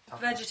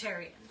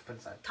vegetarian. Put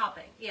inside.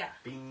 Topping, yeah.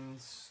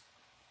 Beans.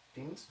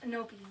 Beans?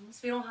 No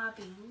beans. We don't have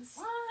beans.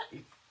 What?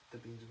 Eat the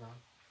beans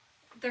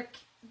around.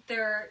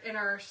 They're in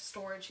our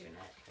storage unit.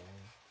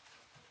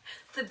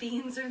 The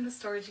beans are in the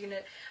storage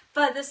unit.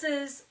 But this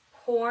is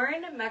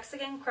corn,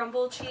 Mexican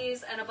crumble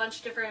cheese, and a bunch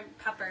of different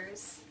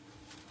peppers.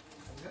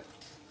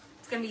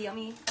 It's gonna be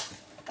yummy.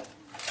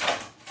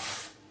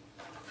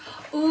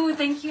 Ooh,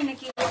 thank you,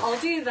 Nikki. I'll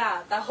do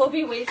that. That'll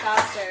be way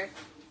faster.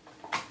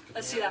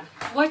 Let's do that.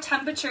 What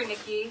temperature,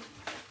 Nikki?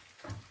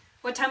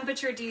 What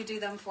temperature do you do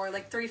them for?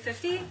 Like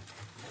 350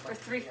 or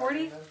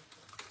 340?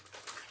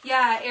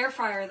 Yeah, air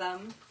fryer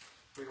them.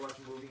 We watch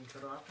a movie and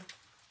cut off.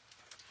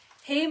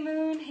 Hey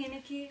Moon, hey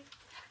Nikki.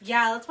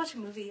 Yeah, let's watch a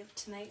movie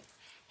tonight.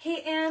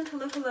 Hey Ann,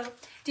 hello, hello.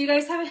 Do you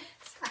guys have a...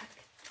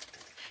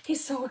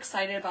 He's so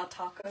excited about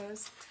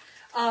tacos.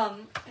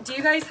 Do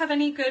you guys have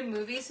any good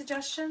movie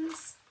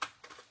suggestions?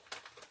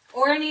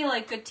 Or any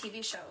like good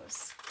TV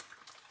shows?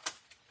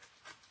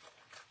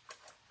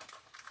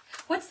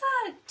 What's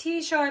that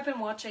TV show I've been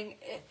watching?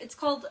 It's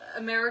called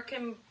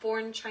American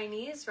Born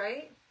Chinese,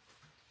 right?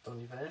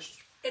 Don't you finish?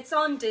 It's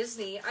on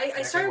Disney.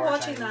 I started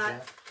watching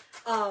that.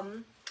 Yeah.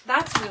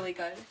 That's really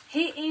good.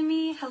 Hey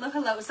Amy, hello,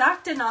 hello.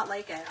 Zach did not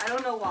like it. I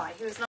don't know why.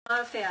 He was not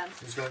a fan.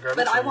 He's gonna grab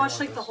but it, I watched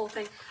like the whole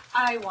thing.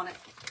 I want it.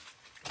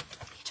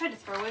 He tried to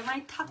throw away my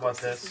taco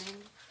What's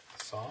seasoning.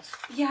 This? Sauce?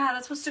 Yeah,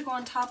 that's supposed to go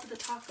on top of the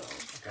taco.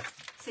 Okay.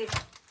 Save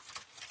it.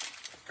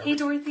 Hey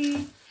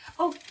Dorothy.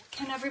 Oh,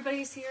 can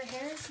everybody see your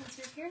hair since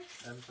you're here?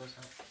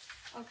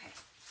 Okay.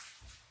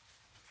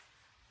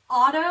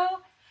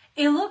 Otto,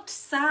 it looked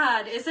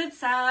sad. Is it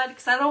sad?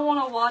 Because I don't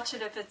want to watch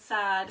it if it's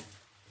sad.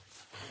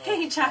 No,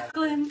 hey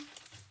Jacqueline.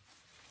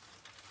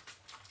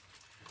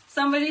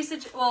 Somebody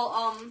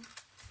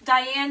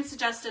Diane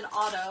suggested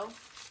Otto.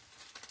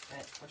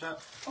 Hey, watch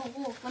out. Oh,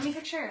 whoa, let me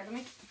picture.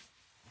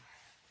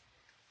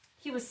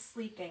 He was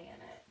sleeping in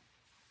it.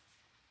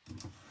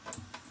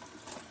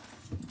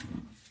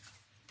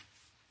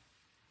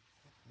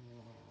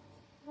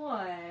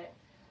 What?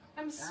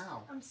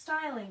 I'm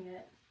styling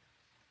it.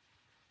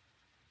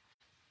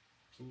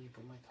 Can you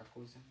put my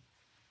tacos in?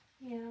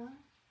 Yeah.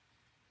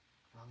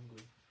 I'm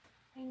hungry.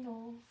 I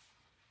know.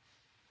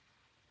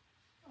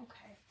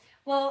 Okay.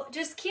 Well,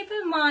 just keep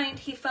in mind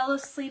he fell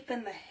asleep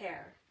in the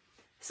hair.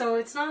 So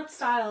it's not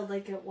styled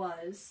like it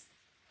was.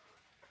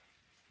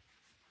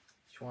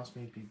 She wants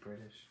me to be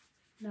British.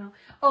 No.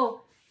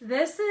 Oh,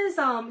 this is,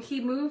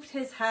 he moved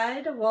his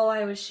head while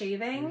I was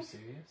shaving. Are you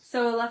serious?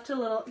 So it left a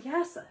little,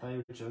 yes. I thought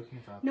you were joking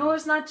about No, I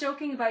was not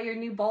joking about your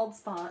new bald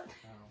spot.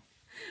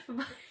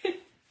 Oh.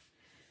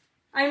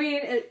 I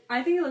mean,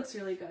 I think it looks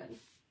really good.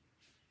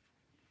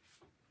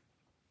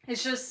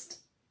 It's just,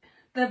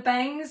 the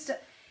bangs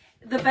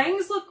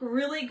look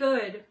really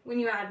good when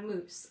you add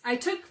mousse. I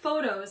took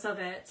photos of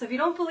it, so if you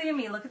don't believe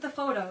me, look at the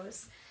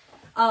photos.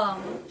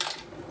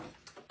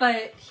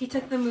 But he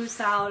took the mousse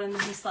out and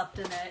then he slept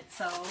in it,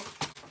 so.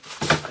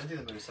 I didn't do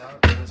the mousse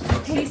out.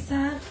 Hey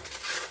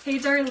Seth. Hey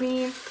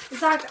Darlene.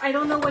 Zach, I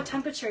don't know what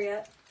temperature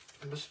yet.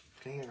 I'm just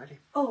getting it ready.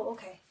 Oh,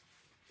 okay.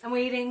 I'm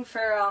waiting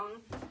for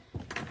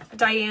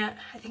Diane,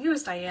 I think it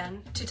was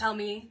Diane, to tell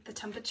me the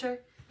temperature.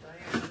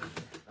 Diane,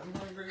 I'm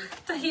hungry.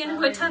 Diane,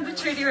 what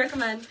temperature do you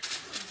recommend?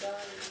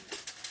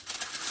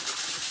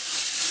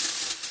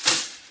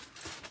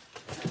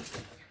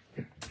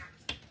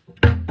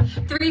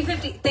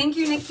 350. Thank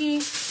you,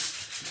 Nikki.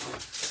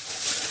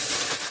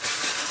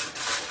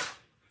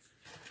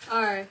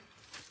 Alright.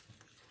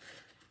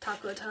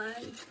 Taco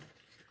time.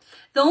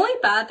 The only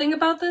bad thing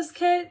about this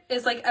kit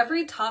is like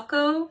every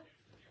taco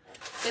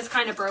is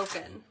kind of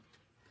broken.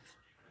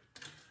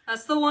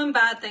 That's the one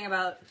bad thing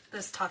about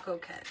this taco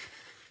kit.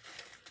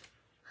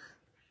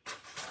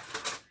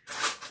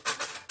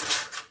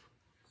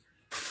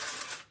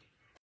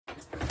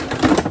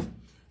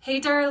 Hey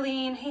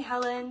Darlene, hey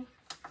Helen.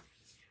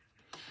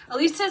 At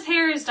least his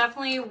hair is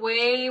definitely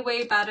way,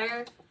 way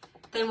better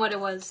than what it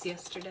was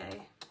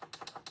yesterday.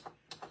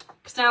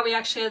 Because now we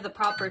actually have the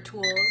proper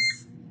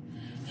tools.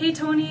 Hey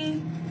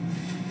Tony.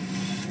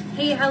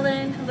 Hey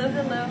Helen, hello,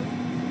 hello.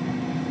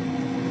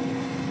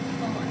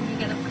 Oh, let me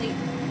get a plate.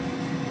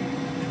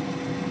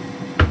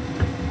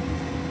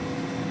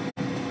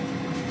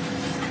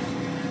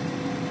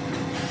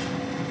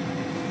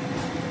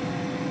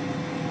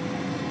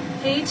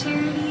 Hey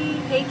Charity,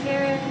 hey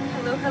Karen,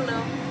 hello,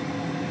 hello.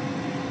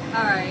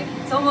 Alright,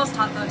 it's almost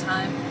taco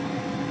time.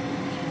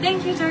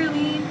 Thank you,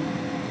 Darlene.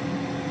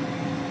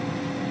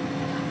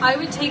 I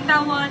would take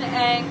that one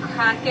and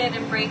crack it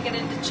and break it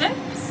into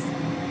chips.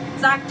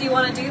 Zach, do you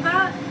want to do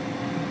that?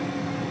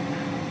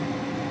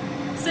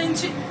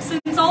 Since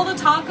all the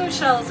taco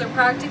shells are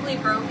practically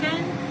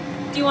broken,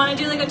 do you want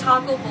to do like a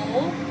taco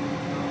bowl?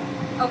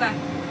 Okay.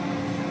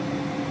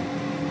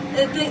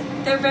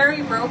 They're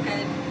very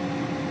broken.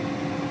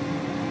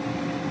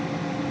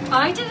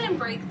 I didn't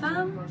break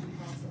them.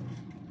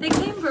 They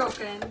came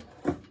broken.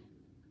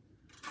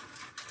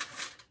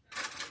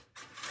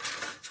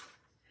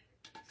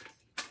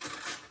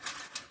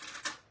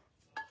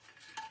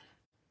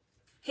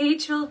 Hey,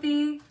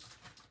 Chilby.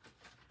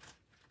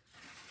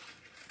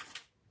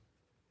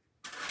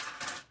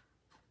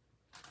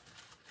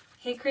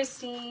 Hey,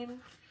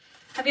 Christine.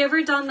 Have you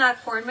ever done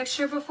that corn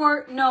mixture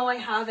before? No, I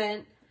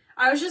haven't.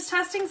 I was just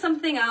testing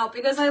something out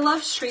because I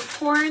love street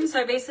corn, so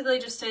I basically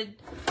just did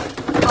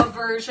a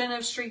version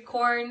of street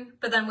corn,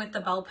 but then with the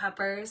bell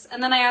peppers.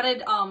 And then I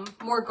added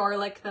more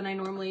garlic than I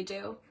normally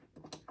do.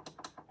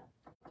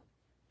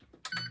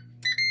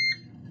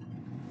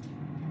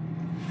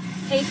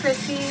 Hey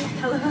Chrissy,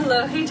 hello,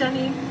 hello, hey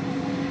Jenny.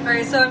 All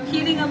right, so I'm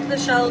heating up the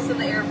shells in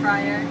the air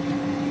fryer.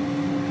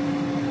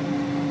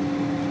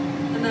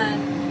 And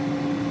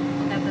then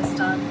we'll get this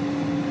done.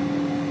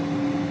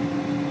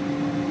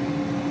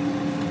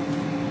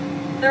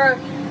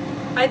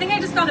 I think I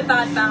just got a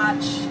bad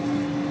batch.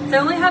 So I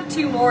only have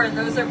 2 more and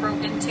those are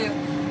broken too.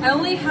 I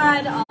only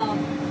had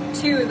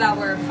 2 that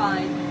were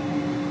fine.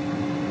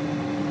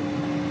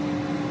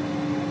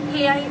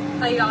 Hey,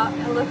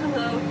 hello,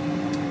 hello.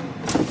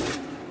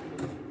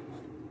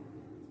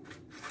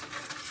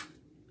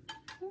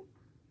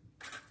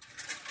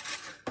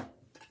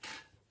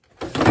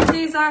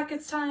 Hey Zach,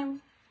 it's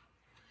time.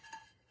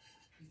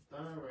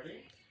 Done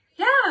already?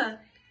 Yeah.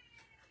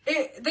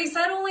 They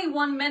said only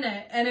 1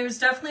 minute, and it was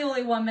definitely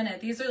only 1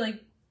 minute. These are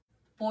like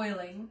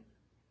boiling.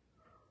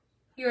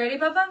 You ready,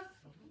 Bubba?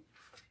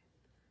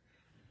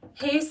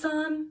 Hey,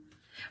 son.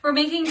 We're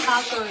making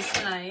tacos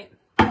tonight.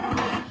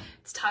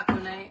 It's taco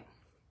night.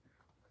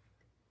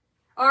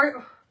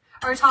 Our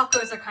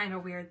tacos are kind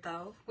of weird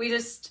though. We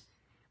just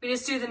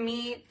do the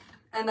meat,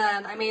 and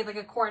then I made like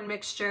a corn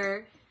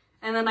mixture,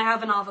 and then I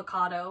have an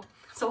avocado.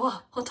 So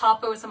we'll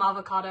top it with some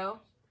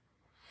avocado.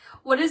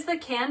 What is the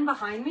can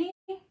behind me?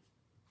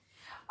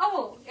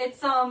 Oh,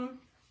 it's a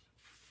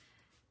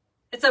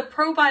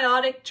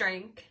probiotic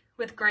drink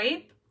with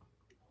grape.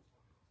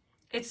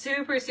 It's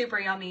super, super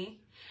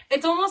yummy.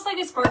 It's almost like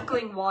a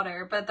sparkling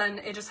water, but then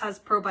it just has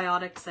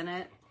probiotics in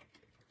it.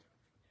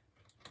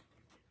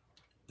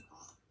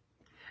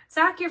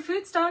 Zach, your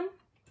food's done.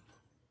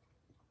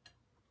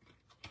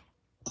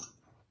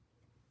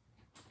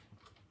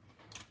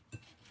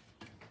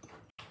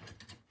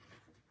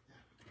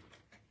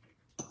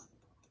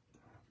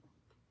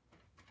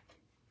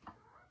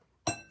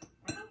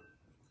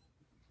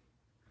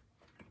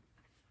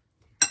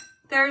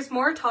 There's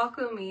more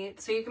taco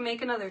meat, so you can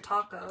make another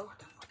taco.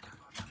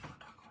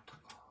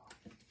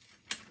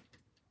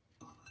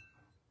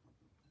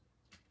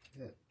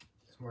 There's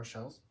more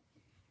shells?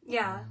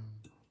 Yeah,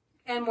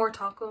 and more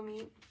taco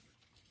meat.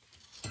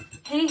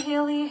 Hey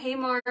Haley, hey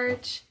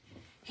Marge,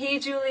 hey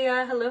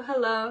Julia, hello,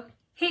 hello.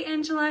 Hey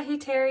Angela, hey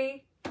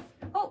Terry.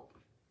 Oh,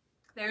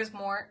 there's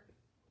more.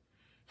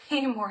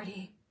 Hey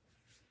Morty.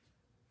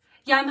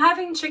 Yeah, I'm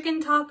having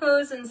chicken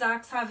tacos and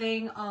Zach's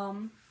having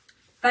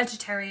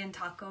vegetarian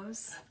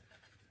tacos.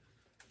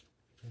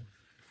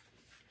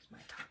 Here's my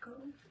taco.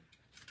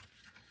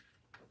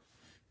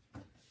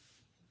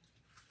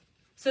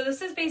 So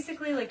this is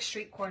basically like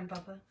street corn,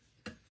 Bubba.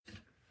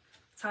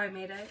 That's how I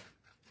made it.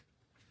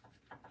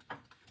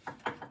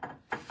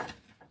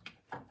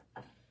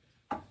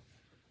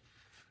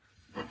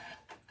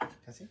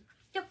 Cassie?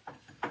 Yep,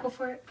 go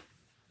for it.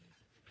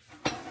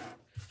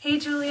 Hey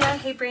Julia,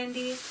 hey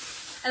Brandy.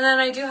 And then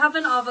I do have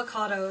an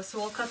avocado, so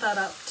we'll cut that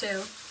up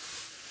too.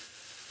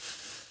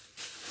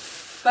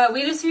 But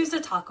we just used a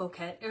taco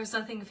kit. It was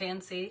nothing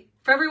fancy.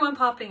 For everyone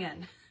popping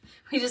in,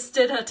 we just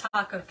did a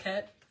taco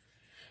kit.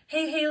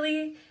 Hey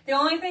Haley, the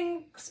only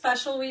thing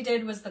special we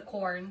did was the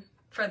corn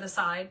for the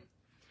side.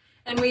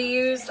 And we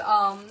used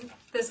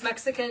this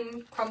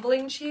Mexican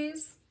crumbling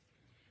cheese.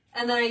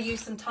 And then I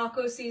used some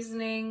taco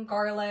seasoning,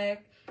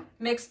 garlic,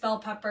 mixed bell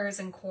peppers,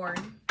 and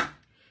corn.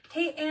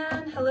 Hey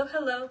Anne, hello,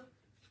 hello.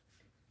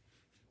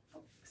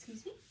 Oh,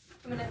 excuse me.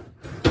 I'm gonna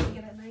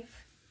get a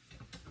knife.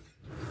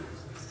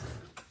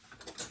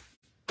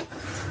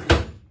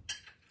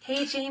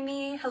 Hey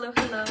Jamie, hello,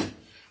 hello.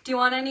 Do you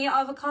want any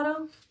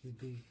avocado?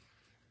 Maybe.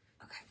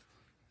 Okay.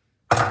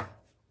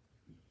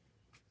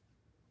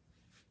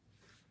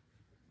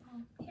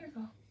 Here you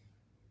go.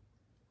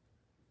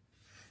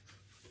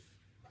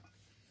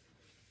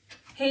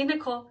 Hey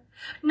Nicole.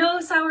 No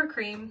sour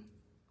cream.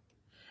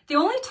 The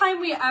only time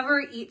we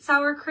ever eat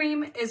sour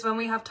cream is when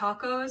we have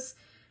tacos.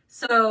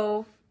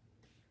 So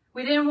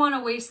we didn't want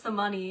to waste the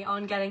money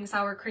on getting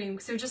sour cream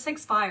because it would just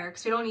expire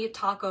because we don't eat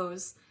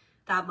tacos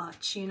that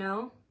much, you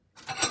know?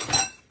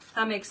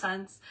 That makes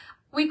sense.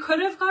 We could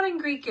have gotten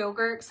Greek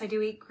yogurt because I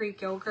do eat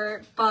Greek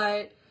yogurt,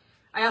 but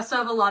I also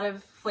have a lot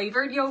of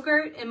flavored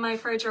yogurt in my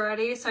fridge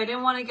already, so I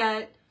didn't want to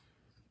get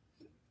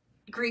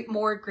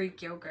more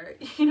Greek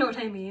yogurt. You know what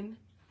I mean?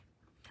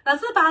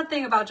 That's the bad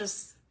thing about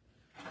just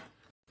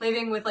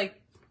living with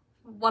like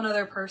one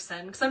other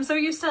person, because I'm so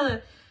used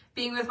to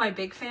being with my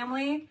big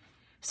family.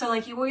 So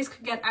like you always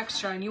could get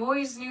extra and you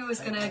always knew it was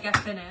gonna get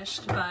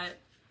finished, but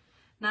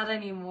not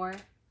anymore.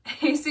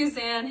 Hey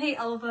Suzanne, hey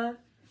Elva.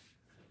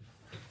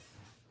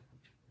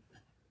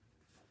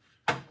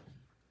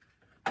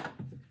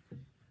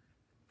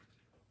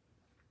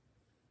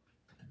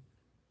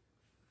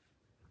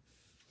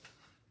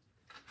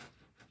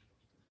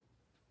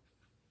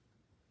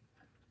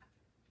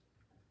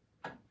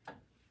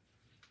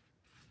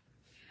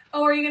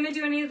 Oh, are you gonna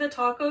do any of the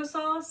taco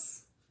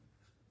sauce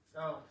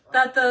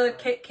that the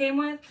kit came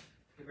with? Can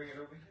you bring it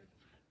over here?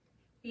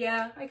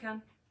 Yeah, I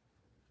can.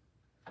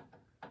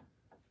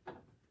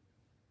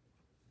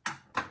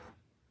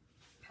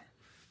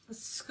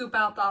 Let's scoop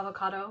out the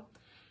avocado.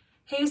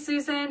 Hey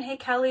Susan, hey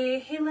Kelly,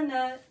 hey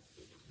Lynette.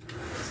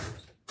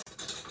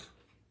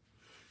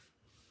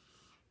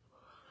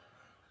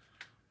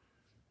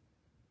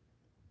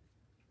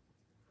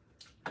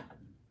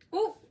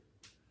 Ooh.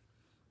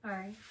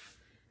 Alright.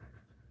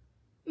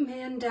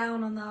 Man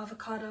down on the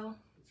avocado.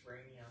 It's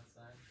raining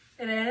outside.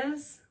 It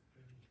is?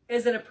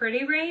 Is it a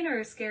pretty rain or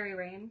a scary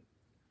rain?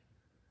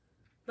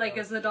 Like,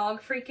 is the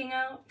dog freaking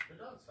out? The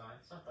dog's fine.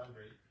 It's not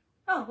thundering.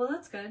 Oh, well,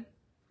 that's good.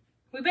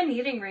 We've been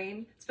needing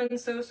rain. It's been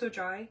so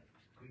dry.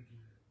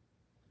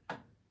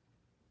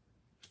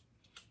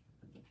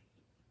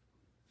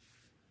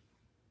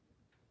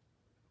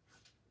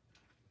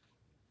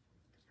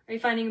 Are you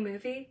finding a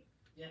movie?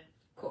 Yeah.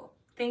 Cool.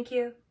 Thank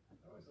you.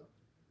 So.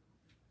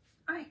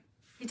 Alright,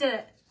 you did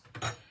it.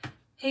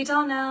 Hey,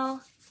 Donnell.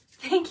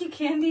 Thank you,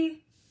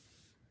 Candy.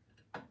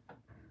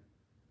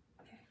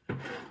 Okay.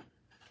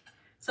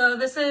 So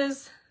this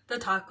is the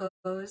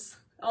tacos.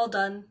 All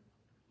done.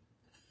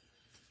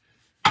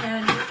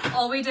 And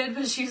all we did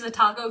was use a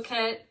taco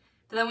kit.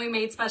 Then we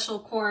made special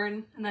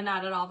corn and then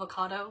added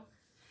avocado.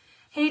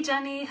 Hey,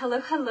 Jenny. Hello,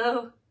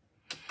 hello.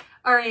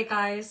 Alright,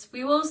 guys.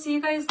 We will see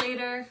you guys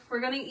later. We're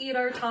going to eat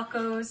our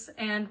tacos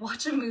and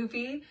watch a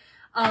movie.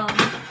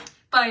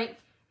 But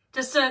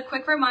just a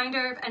quick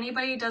reminder, if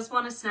anybody does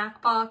want a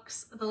snack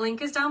box, the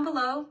link is down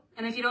below.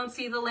 And if you don't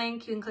see the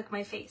link, you can click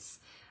my face.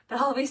 But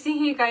I'll be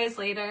seeing you guys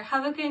later.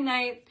 Have a good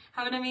night.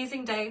 Have an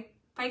amazing day.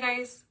 Bye,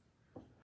 guys.